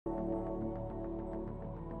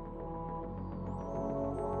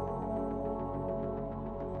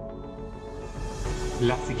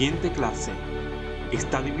La siguiente clase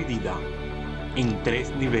está dividida en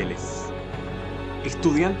 3 niveles.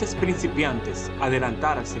 Estudiantes principiantes,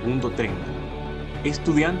 adelantar al segundo 30.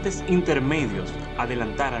 Estudiantes intermedios,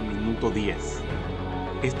 adelantar al minuto 10.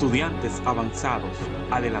 Estudiantes avanzados,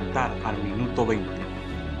 adelantar al minuto 20.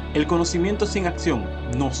 El conocimiento sin acción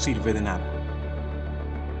no sirve de nada.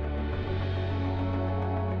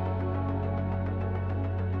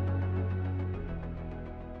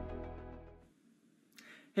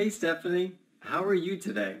 Hey Stephanie, how are you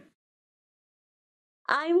today?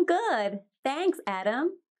 I'm good. Thanks,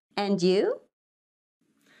 Adam. And you?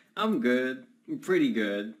 I'm good, pretty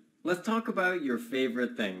good. Let's talk about your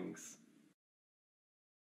favorite things.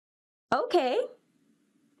 Okay.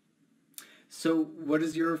 So, what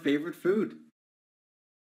is your favorite food?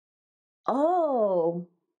 Oh,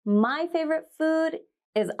 my favorite food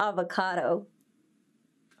is avocado.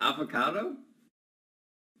 Avocado?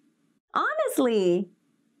 Honestly.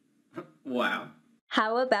 Wow.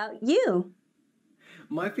 How about you?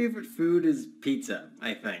 My favorite food is pizza,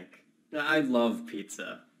 I think. I love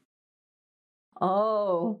pizza.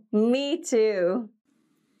 Oh, me too.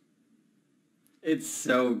 It's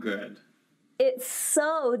so good. It's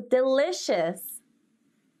so delicious.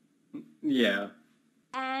 Yeah.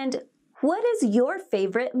 And what is your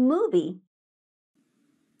favorite movie?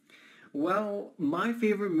 Well, my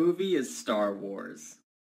favorite movie is Star Wars.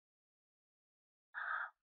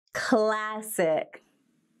 Classic.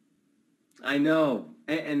 I know.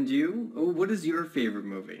 And you? What is your favorite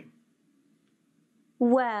movie?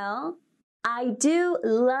 Well, I do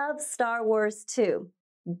love Star Wars too,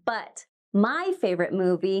 but my favorite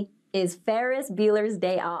movie is Ferris Bueller's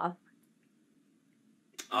Day Off.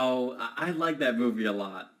 Oh, I like that movie a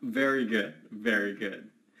lot. Very good, very good.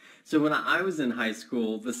 So when I was in high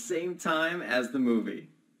school, the same time as the movie.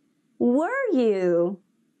 Were you?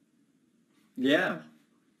 Yeah.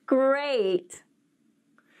 Great.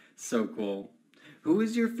 So cool. Who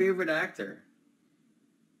is your favorite actor?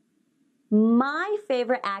 My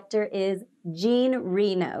favorite actor is Jean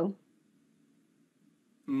Reno.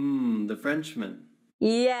 The Frenchman.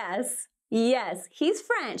 Yes, he's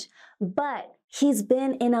French, but he's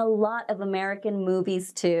been in a lot of American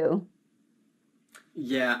movies too.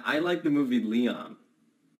 Yeah, I like the movie Leon.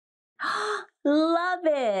 Love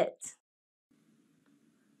it.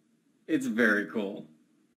 It's very cool.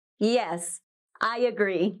 Yes, I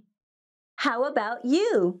agree. How about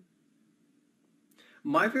you?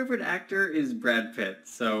 My favorite actor is Brad Pitt,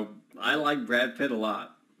 so I like Brad Pitt a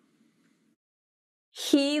lot.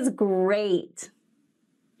 He's great.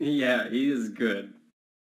 Yeah, he is good.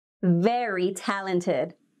 Very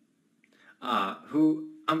talented.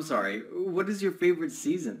 I'm sorry, what is your favorite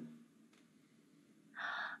season?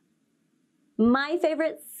 My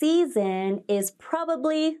favorite season is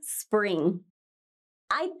probably spring.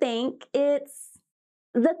 I think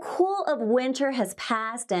the cool of winter has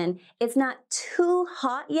passed and it's not too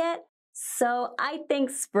hot yet, so I think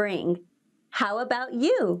spring. How about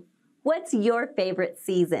you? What's your favorite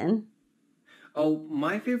season? Oh,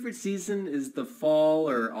 my favorite season is the fall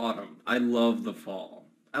or autumn. I love the fall.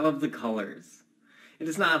 I love the colors. It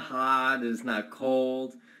is not hot, it is not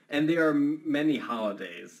cold, and there are many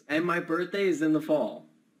holidays. And my birthday is in the fall.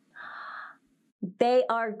 They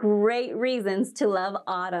are great reasons to love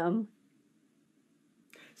autumn.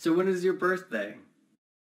 So when is your birthday?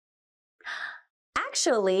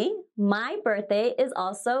 Actually, my birthday is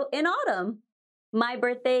also in autumn. My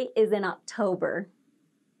birthday is in October.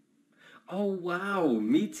 Oh, wow,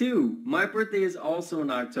 me too. My birthday is also in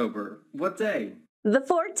October. What day? The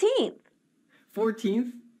 14th.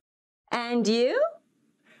 14th? And you?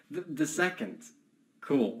 The 2nd.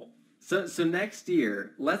 Cool. So next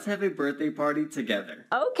year, let's have a birthday party together.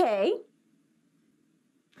 Okay.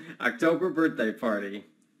 October birthday party.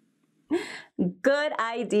 Good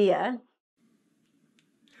idea.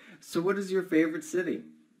 So what is your favorite city?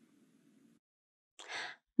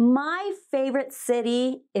 My favorite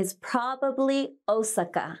city is probably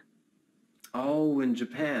Osaka. Oh, in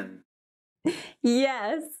Japan.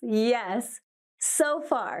 Yes. So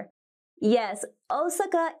far. Yes,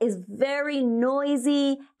 Osaka is very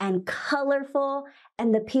noisy and colorful,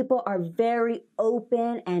 and the people are very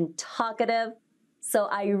open and talkative. So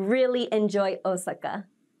I really enjoy Osaka.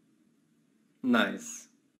 Nice.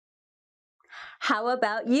 How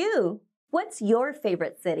about you? What's your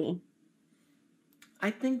favorite city?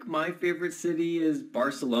 I think my favorite city is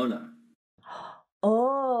Barcelona.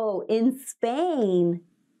 Oh, in Spain.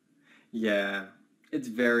 Yeah, it's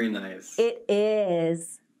very nice. It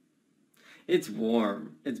is. It's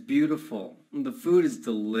warm, it's beautiful, and the food is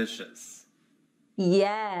delicious.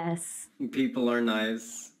 Yes. People are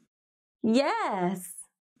nice. Yes.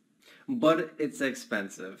 But it's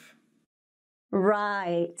expensive.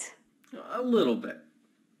 Right. A little bit.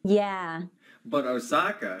 Yeah. But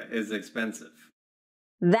Osaka is expensive.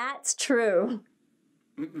 That's true.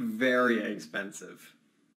 Very expensive.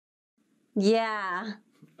 Yeah.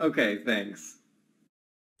 Okay, thanks.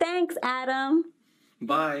 Thanks, Adam.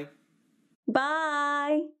 Bye.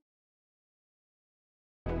 Bye.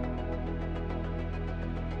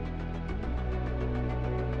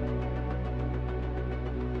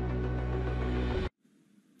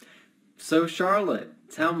 So Charlotte,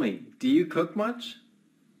 tell me, do you cook much?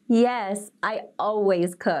 Yes, I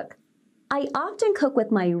always cook. I often cook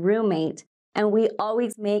with my roommate, and we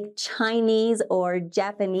always make Chinese or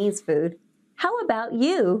Japanese food. How about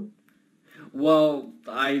you? Well,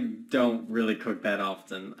 I don't really cook that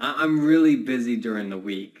often. I'm really busy during the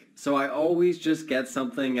week, so I always just get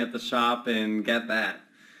something at the shop and get that.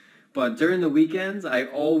 But during the weekends, I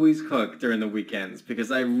always cook during the weekends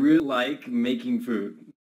because I really like making food.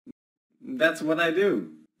 That's what I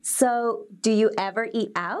do. So, do you ever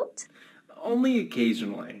eat out? Only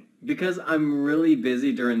occasionally, because I'm really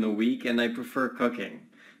busy during the week and I prefer cooking.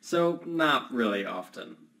 So, not really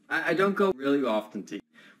often. I don't go really often to eat.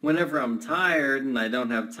 Whenever I'm tired and I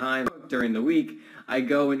don't have time to cook during the week, I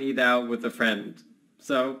go and eat out with a friend.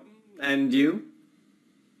 So, and you?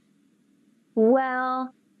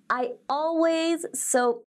 Well, I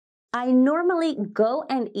normally go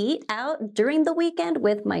and eat out during the weekend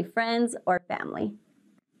with my friends or family.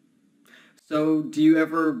 So, do you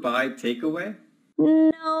ever buy takeaway?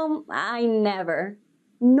 No, I never.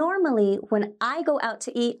 Normally, when I go out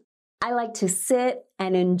to eat, I like to sit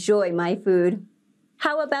and enjoy my food.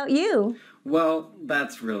 How about you? Well,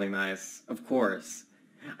 that's really nice, of course.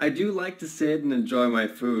 I do like to sit and enjoy my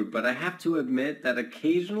food, but I have to admit that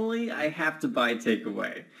occasionally I have to buy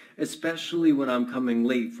takeaway, especially when I'm coming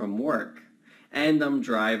late from work. And I'm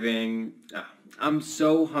driving. I'm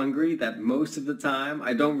so hungry that most of the time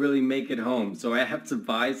I don't really make it home, so I have to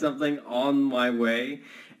buy something on my way,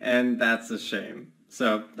 and that's a shame.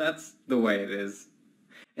 So that's the way it is.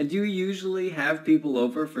 And do you usually have people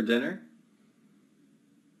over for dinner?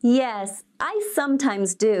 Yes, I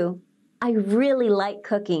sometimes do. I really like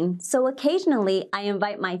cooking, so occasionally I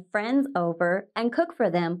invite my friends over and cook for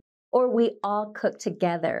them, or we all cook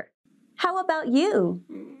together. How about you?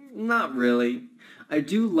 Not really. I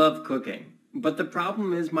do love cooking, but the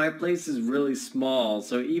problem is my place is really small,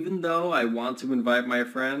 so even though I want to invite my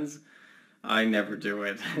friends, I never do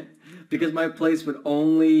it. Because my place would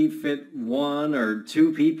only fit 1 or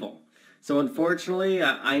 2 people. So unfortunately,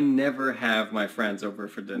 I never have my friends over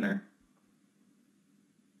for dinner.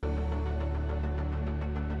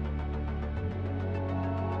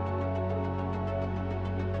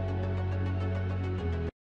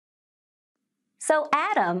 So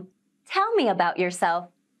Adam, tell me about yourself.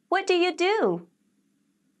 What do you do?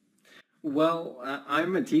 Well,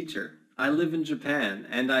 I'm a teacher. I live in Japan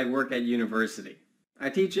and I work at university. I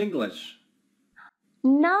teach English.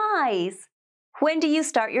 Nice! When do you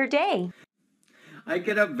start your day? I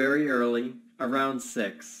get up very early, around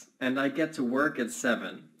 6, and I get to work at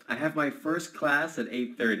 7. I have my first class at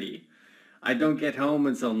 8:30. I don't get home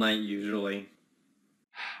until night usually.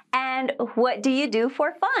 And what do you do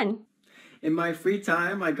for fun? In my free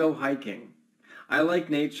time, I go hiking. I like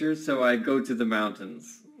nature, so I go to the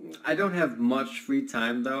mountains. I don't have much free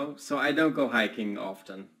time though, so I don't go hiking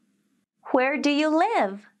often. Where do you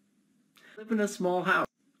live? I live in a small house.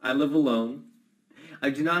 I live alone. I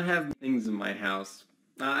do not have things in my house.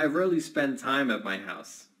 I rarely spend time at my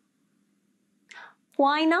house.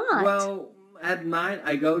 Why not? Well, at night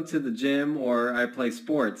I go to the gym or I play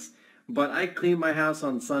sports, but I clean my house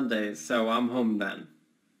on Sundays, so I'm home then.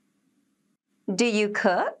 Do you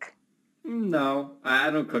cook? No, I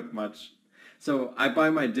don't cook much. So I buy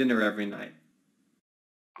my dinner every night.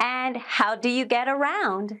 And how do you get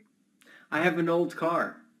around? I have an old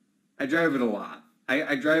car. I drive it a lot.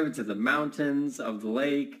 I drive it to the mountains, of the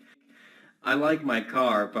lake. I like my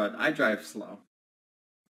car, but I drive slow.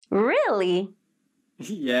 Really?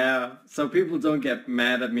 Yeah, so people don't get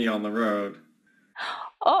mad at me on the road.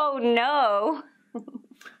 Oh no!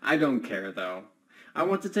 I don't care though. I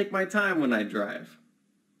want to take my time when I drive.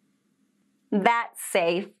 That's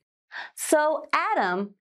safe. So,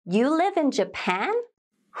 Adam, you live in Japan?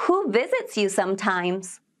 Who visits you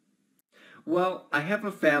sometimes? Well, I have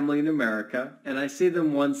a family in America, and I see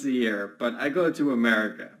them once a year, but I go to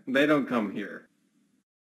America. They don't come here.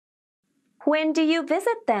 When do you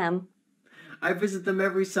visit them? I visit them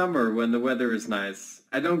every summer when the weather is nice.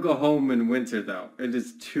 I don't go home in winter though. It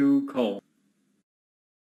is too cold.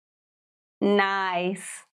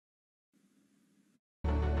 Nice.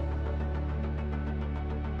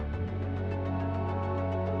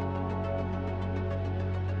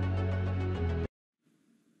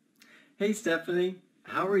 Hey, Stephanie.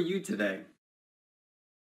 How are you today?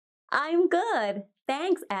 I'm good.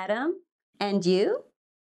 Thanks, Adam. And you?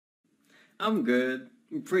 I'm good.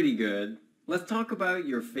 Pretty good. Let's talk about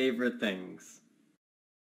your favorite things.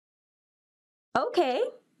 Okay.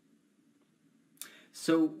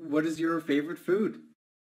 So, what is your favorite food?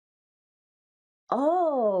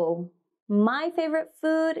 Oh, my favorite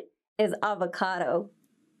food is avocado.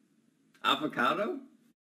 Avocado?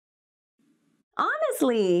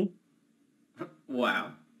 Honestly.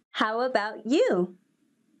 Wow. How about you?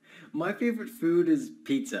 My favorite food is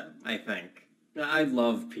pizza, I think. I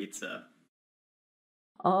love pizza.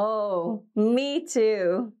 Oh, me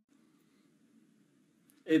too.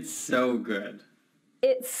 It's so good.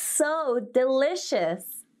 It's so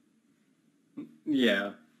delicious.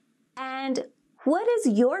 Yeah. And what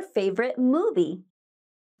is your favorite movie?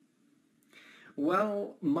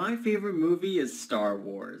 Well, my favorite movie is Star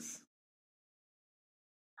Wars.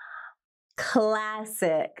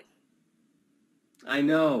 Classic. I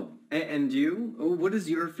know. And you? What is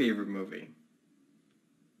your favorite movie?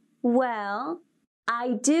 Well,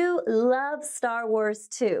 I do love Star Wars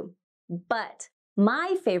too, but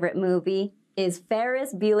my favorite movie is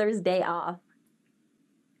Ferris Bueller's Day Off.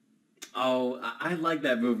 Oh, I like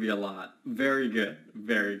that movie a lot. Very good.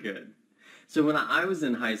 Very good. So when I was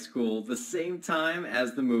in high school, the same time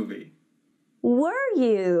as the movie. Were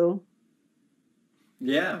you?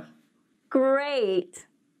 Yeah. Great.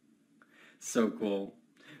 So cool.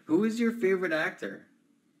 Who is your favorite actor?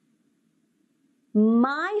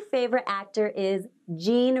 My favorite actor is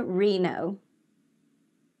Jean Reno.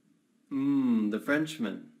 The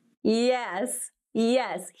Frenchman. Yes,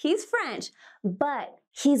 he's French, but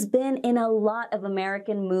he's been in a lot of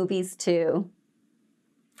American movies too.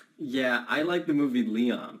 Yeah, I like the movie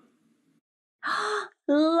Leon.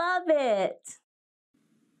 Love it.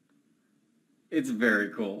 It's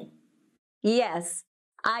very cool. Yes,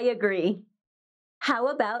 I agree. How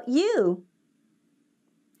about you?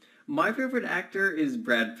 My favorite actor is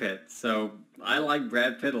Brad Pitt, so I like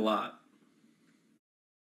Brad Pitt a lot.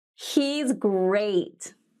 He's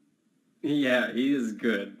great. Yeah, he is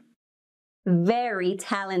good. Very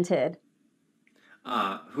talented.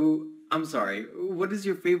 I'm sorry, what is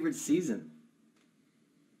your favorite season?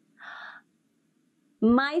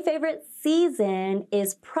 My favorite season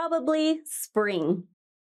is probably spring.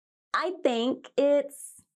 I think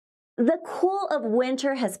it's the cool of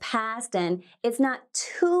winter has passed and it's not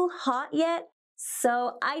too hot yet,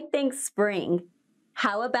 so I think spring.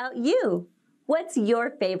 How about you? What's your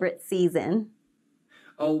favorite season?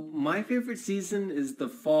 Oh, my favorite season is the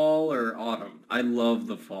fall or autumn. I love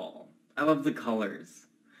the fall. I love the colors.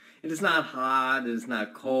 It is not hot, it is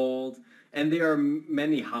not cold, and there are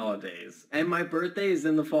many holidays. And my birthday is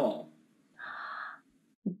in the fall.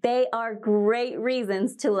 They are great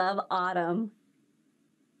reasons to love autumn.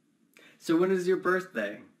 So when is your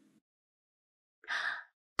birthday?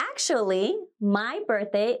 Actually, my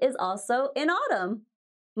birthday is also in autumn.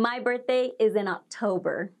 My birthday is in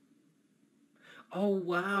October. Oh,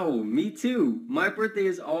 wow, me too. My birthday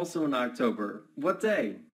is also in October. What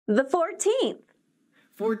day? The 14th.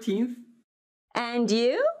 14th? And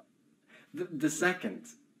you? The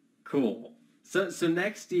 2nd. Cool. So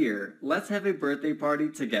next year, let's have a birthday party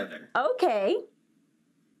together. Okay.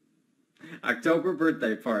 October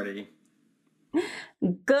birthday party.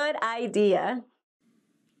 Good idea.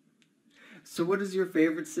 So what is your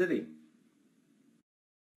favorite city?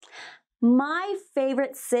 My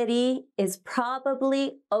favorite city is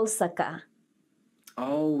probably Osaka.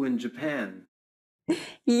 Oh, in Japan.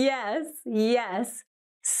 Yes.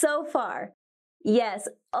 So far. Yes,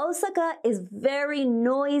 Osaka is very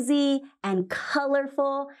noisy and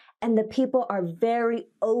colorful, and the people are very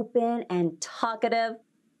open and talkative.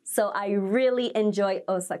 So I really enjoy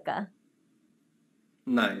Osaka.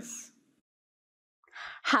 Nice.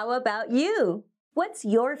 How about you? What's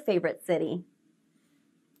your favorite city?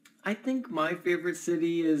 I think my favorite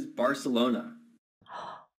city is Barcelona.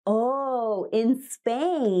 Oh, in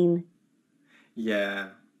Spain. Yeah,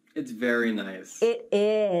 it's very nice. It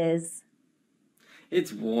is.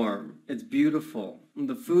 It's warm. It's beautiful. And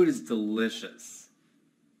the food is delicious.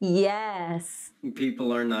 Yes.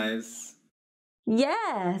 People are nice.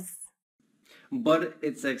 Yes. But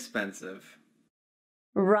it's expensive.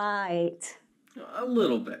 Right. A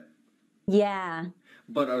little bit. Yeah.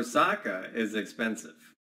 But Osaka is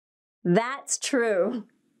expensive. That's true.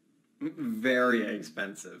 Very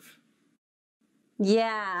expensive.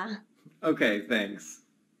 Yeah. Okay, thanks.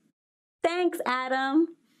 Thanks, Adam.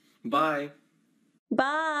 Bye.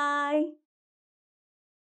 Bye.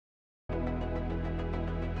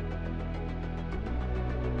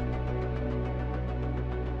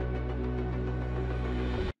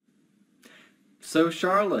 So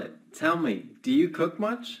Charlotte, tell me, do you cook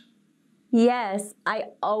much? Yes, I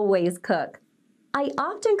always cook. I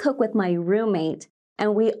often cook with my roommate,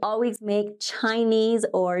 and we always make Chinese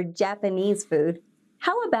or Japanese food.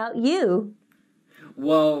 How about you?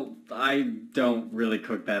 Well, I don't really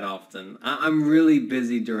cook that often. I'm really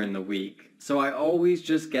busy during the week, so I always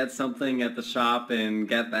just get something at the shop and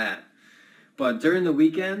get that. But during the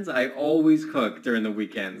weekends, I always cook during the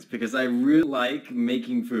weekends because I really like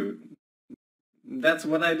making food. That's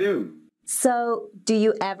what I do. So, do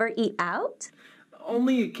you ever eat out?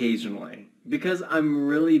 Only occasionally, because I'm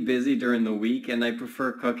really busy during the week and I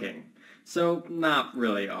prefer cooking. So, not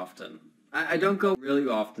really often. I don't go really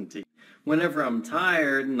often to eat. Whenever I'm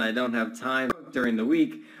tired and I don't have time to cook during the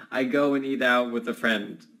week, I go and eat out with a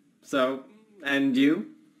friend. So, and you?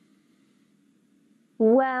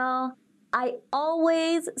 Well,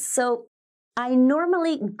 I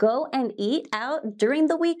normally go and eat out during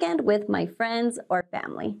the weekend with my friends or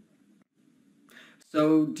family.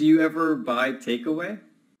 So, do you ever buy takeaway?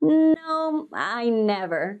 No, I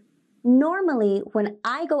never. Normally, when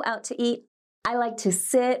I go out to eat, I like to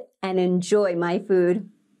sit and enjoy my food.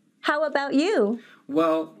 How about you?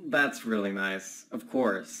 Well, that's really nice, of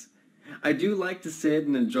course. I do like to sit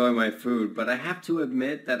and enjoy my food, but I have to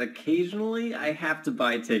admit that occasionally I have to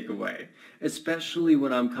buy takeaway, especially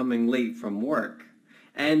when I'm coming late from work.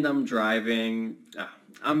 And I'm driving.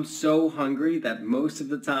 I'm so hungry that most of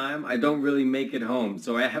the time I don't really make it home,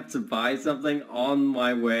 so I have to buy something on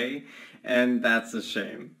my way, and that's a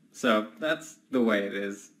shame. So that's the way it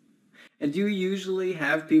is. And do you usually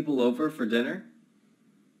have people over for dinner?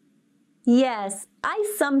 Yes,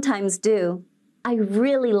 I sometimes do. I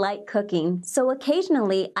really like cooking, so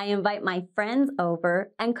occasionally I invite my friends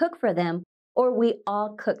over and cook for them, or we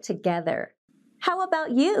all cook together. How about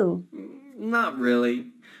you? Not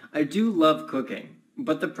really. I do love cooking,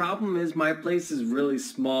 but the problem is my place is really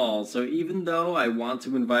small, so even though I want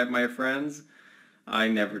to invite my friends, I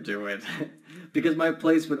never do it. Because my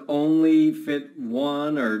place would only fit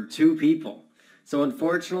 1 or 2 people. So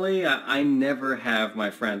unfortunately, I never have my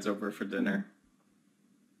friends over for dinner.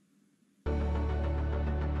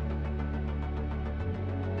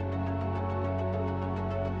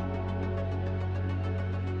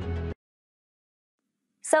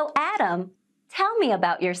 So, Adam, tell me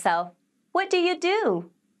about yourself. What do you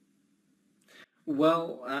do?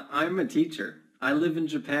 Well, I'm a teacher. I live in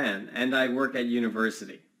Japan and I work at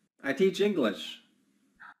university. I teach English.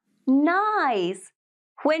 Nice!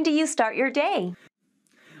 When do you start your day?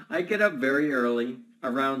 I get up very early,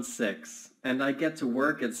 around 6, and I get to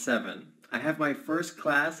work at 7. I have my first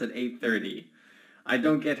class at 8:30. I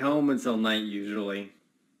don't get home until night usually.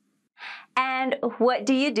 And what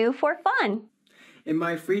do you do for fun? In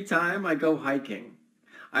my free time, I go hiking.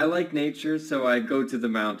 I like nature, so I go to the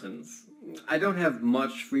mountains. I don't have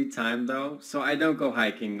much free time though, so I don't go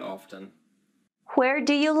hiking often. Where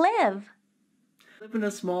do you live? I live in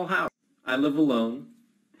a small house. I live alone.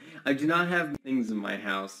 I do not have things in my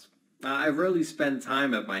house. I rarely spend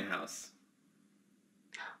time at my house.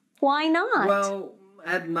 Why not? Well,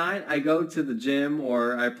 at night I go to the gym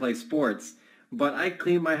or I play sports, but I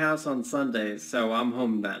clean my house on Sundays, so I'm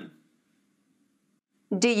home then.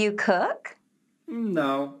 Do you cook?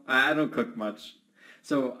 No, I don't cook much.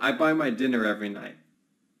 So I buy my dinner every night.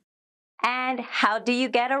 And how do you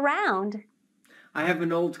get around? I have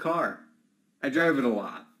an old car. I drive it a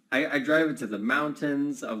lot. I drive it to the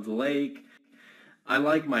mountains, of the lake. I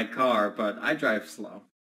like my car, but I drive slow.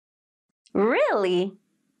 Really?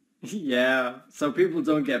 Yeah, so people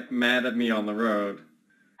don't get mad at me on the road.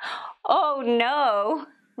 Oh no!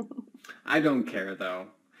 I don't care though.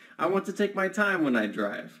 I want to take my time when I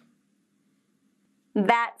drive.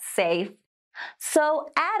 That's safe. So,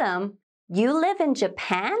 Adam, you live in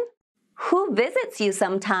Japan? Who visits you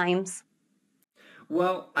sometimes?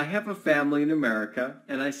 Well, I have a family in America,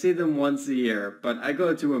 and I see them once a year, but I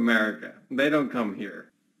go to America. They don't come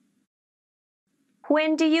here.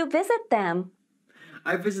 When do you visit them?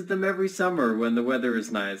 I visit them every summer when the weather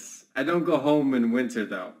is nice. I don't go home in winter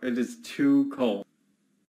though. It is too cold.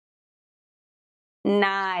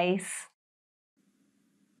 Nice.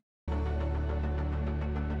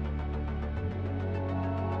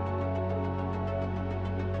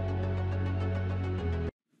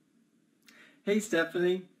 Hey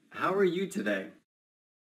Stephanie, how are you today?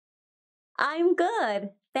 I'm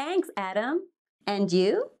good. Thanks, Adam. And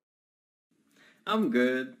you? I'm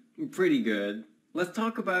good. Pretty good. Let's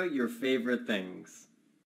talk about your favorite things.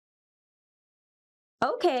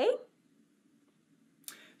 Okay.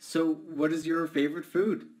 So, what is your favorite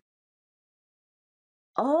food?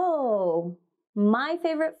 Oh, my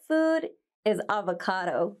favorite food is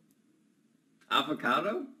avocado.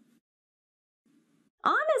 Avocado?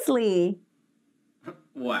 Honestly.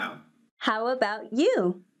 Wow. How about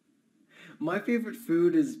you? My favorite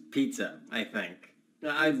food is pizza, I think.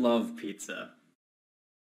 I love pizza.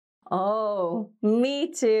 Oh,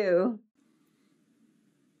 me too.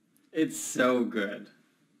 It's so good.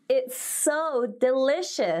 It's so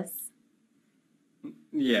delicious.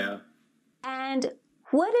 Yeah. And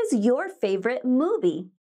what is your favorite movie?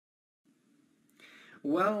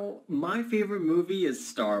 Well, my favorite movie is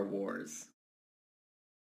Star Wars.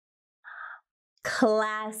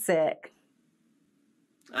 Classic.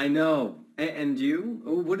 I know. And you?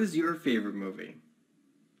 What is your favorite movie?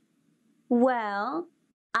 Well,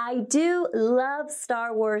 I do love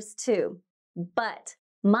Star Wars too, but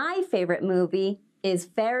my favorite movie is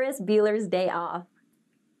Ferris Bueller's Day Off.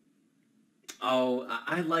 Oh,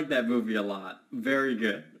 I like that movie a lot. Very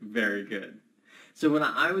good. Very good. So when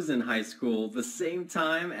I was in high school, the same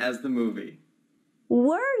time as the movie.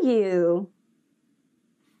 Were you?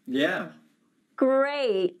 Yeah.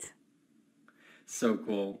 Great. So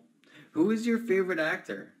cool. Who is your favorite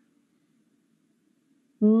actor?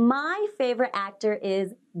 My favorite actor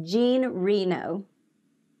is Jean Reno.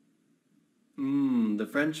 The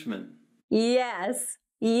Frenchman. Yes,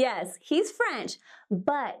 he's French,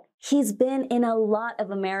 but he's been in a lot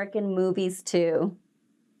of American movies too.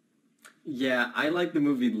 Yeah, I like the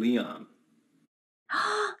movie Leon.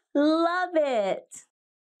 Love it.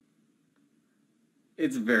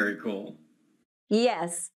 It's very cool.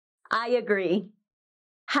 Yes, I agree.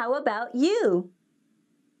 How about you?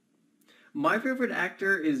 My favorite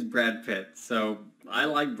actor is Brad Pitt, so I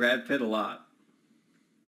like Brad Pitt a lot.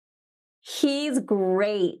 He's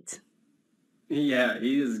great. Yeah,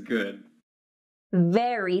 he is good.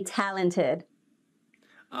 Very talented.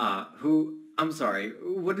 I'm sorry,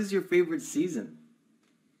 what is your favorite season?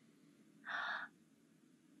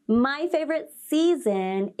 My favorite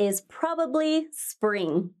season is probably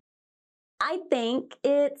spring. I think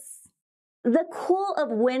it's the cool of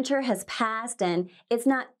winter has passed and it's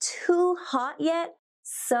not too hot yet,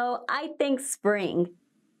 so I think spring.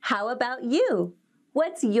 How about you?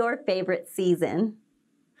 What's your favorite season?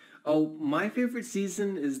 Oh, my favorite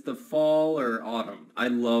season is the fall or autumn. I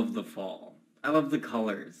love the fall. I love the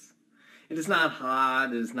colors. It is not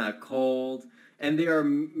hot, it is not cold, and there are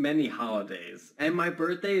many holidays. And my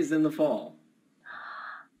birthday is in the fall.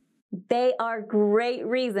 They are great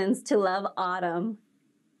reasons to love autumn.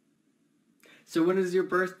 So when is your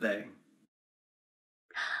birthday?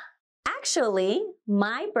 Actually,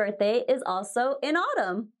 my birthday is also in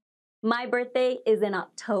autumn. My birthday is in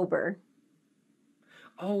October.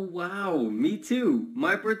 Oh, wow, me too.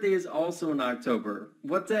 My birthday is also in October.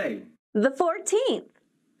 What day? The 14th.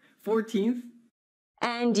 14th?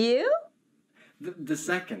 And you? The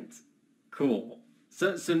 2nd. Cool.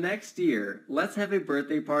 So next year, let's have a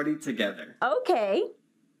birthday party together. Okay.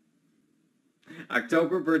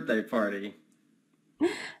 October birthday party.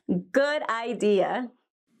 Good idea.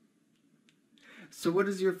 So what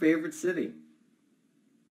is your favorite city?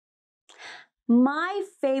 My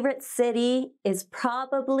favorite city is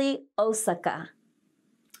probably Osaka.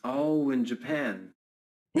 Oh, in Japan.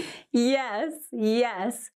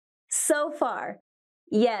 Yes. So far.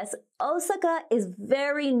 Yes, Osaka is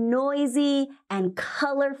very noisy and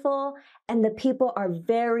colorful, and the people are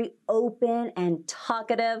very open and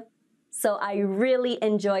talkative. So I really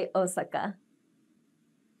enjoy Osaka.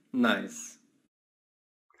 Nice.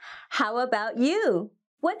 How about you?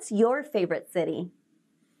 What's your favorite city?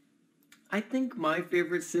 I think my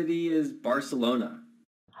favorite city is Barcelona.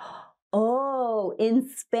 Oh, in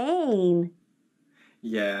Spain.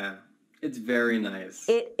 Yeah, it's very nice.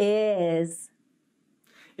 It is.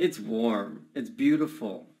 It's warm. It's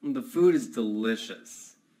beautiful. And the food is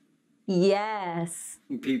delicious. Yes.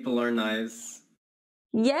 People are nice.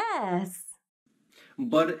 Yes.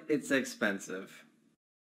 But it's expensive.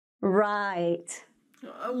 Right.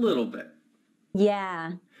 A little bit.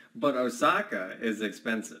 Yeah. But Osaka is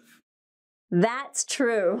expensive. That's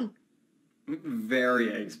true. Very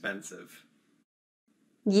expensive.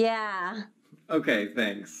 Yeah. Okay,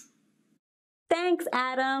 thanks. Thanks,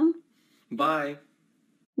 Adam. Bye.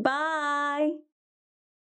 Bye.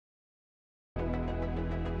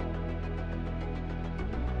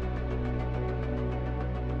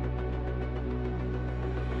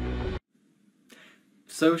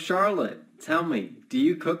 So Charlotte, tell me, do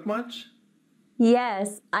you cook much?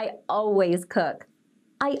 Yes, I always cook.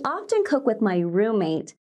 I often cook with my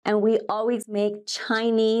roommate, and we always make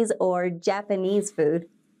Chinese or Japanese food.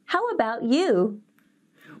 How about you?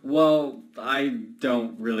 Well, I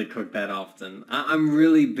don't really cook that often. I'm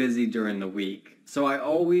really busy during the week, so I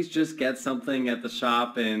always just get something at the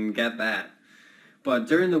shop and get that. But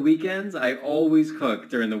during the weekends, I always cook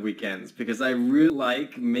during the weekends because I really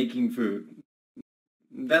like making food.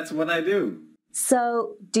 That's what I do.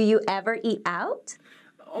 So, do you ever eat out?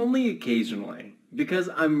 Only occasionally, because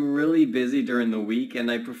I'm really busy during the week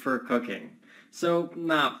and I prefer cooking. So,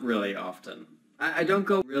 not really often. I don't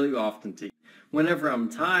go really often to eat. Whenever I'm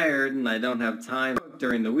tired and I don't have time to cook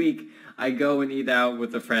during the week, I go and eat out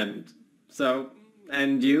with a friend. So,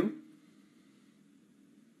 and you?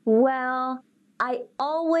 Well, I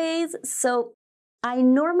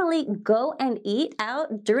normally go and eat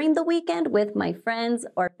out during the weekend with my friends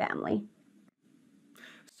or family.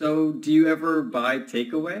 So, do you ever buy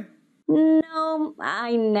takeaway? No,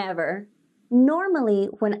 I never. Normally,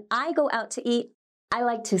 when I go out to eat, I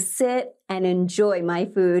like to sit and enjoy my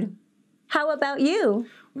food. How about you?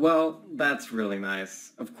 Well, that's really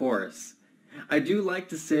nice, of course. I do like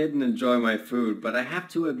to sit and enjoy my food, but I have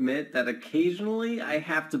to admit that occasionally I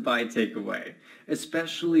have to buy takeaway,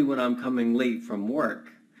 especially when I'm coming late from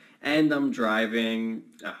work. And I'm driving.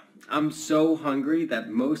 I'm so hungry that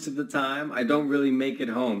most of the time I don't really make it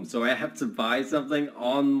home, so I have to buy something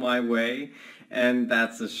on my way, and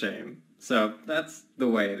that's a shame. So that's the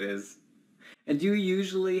way it is. And do you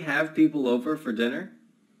usually have people over for dinner?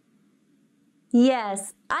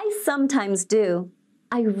 Yes, I sometimes do.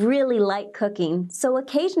 I really like cooking, so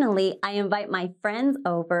occasionally I invite my friends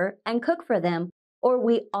over and cook for them, or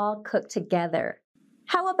we all cook together.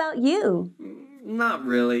 How about you? Not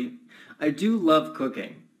really. I do love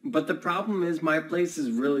cooking, but the problem is my place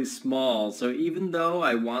is really small, so even though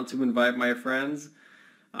I want to invite my friends,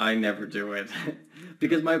 I never do it.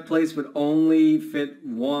 Because my place would only fit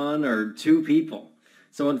 1 or 2 people.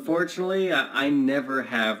 So unfortunately, I never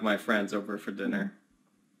have my friends over for dinner.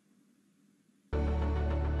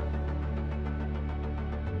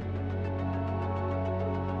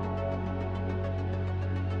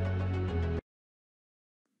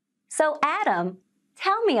 So Adam,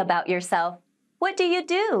 tell me about yourself. What do you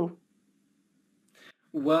do?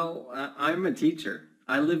 Well, I'm a teacher.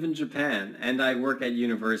 I live in Japan and I work at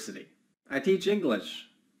university. I teach English.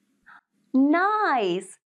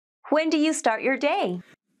 Nice! When do you start your day?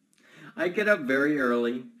 I get up very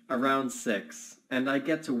early, around 6, and I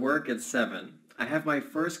get to work at 7. I have my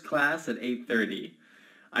first class at 8:30.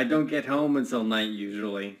 I don't get home until night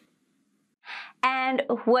usually. And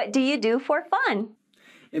what do you do for fun?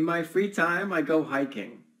 In my free time, I go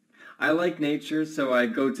hiking. I like nature, so I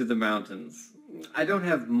go to the mountains. I don't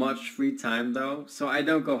have much free time though, so I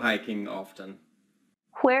don't go hiking often.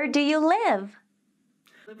 Where do you live?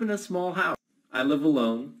 I live in a small house. I live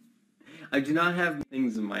alone. I do not have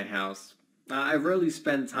things in my house. I rarely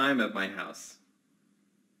spend time at my house.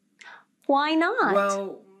 Why not?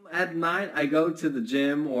 Well, at night I go to the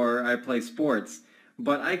gym or I play sports,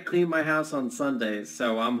 but I clean my house on Sundays,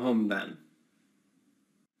 so I'm home then.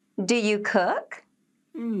 Do you cook?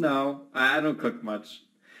 No, I don't cook much.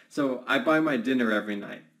 So I buy my dinner every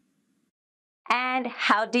night. And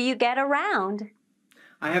how do you get around?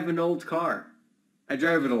 I have an old car. I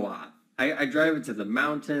drive it a lot. I drive it to the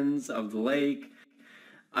mountains, of the lake.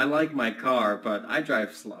 I like my car, but I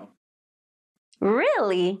drive slow.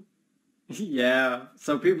 Really? Yeah,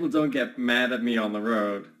 so people don't get mad at me on the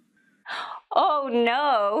road. Oh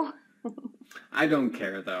no! I don't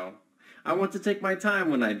care though. I want to take my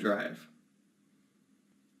time when I drive.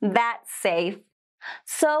 That's safe.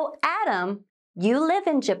 So, Adam, you live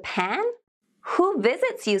in Japan? Who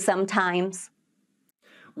visits you sometimes?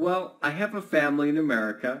 Well, I have a family in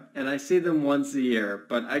America, and I see them once a year,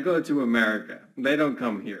 but I go to America. They don't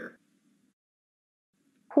come here.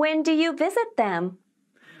 When do you visit them?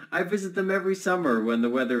 I visit them every summer when the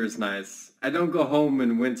weather is nice. I don't go home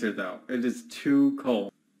in winter though. It is too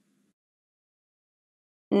cold.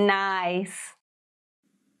 Nice.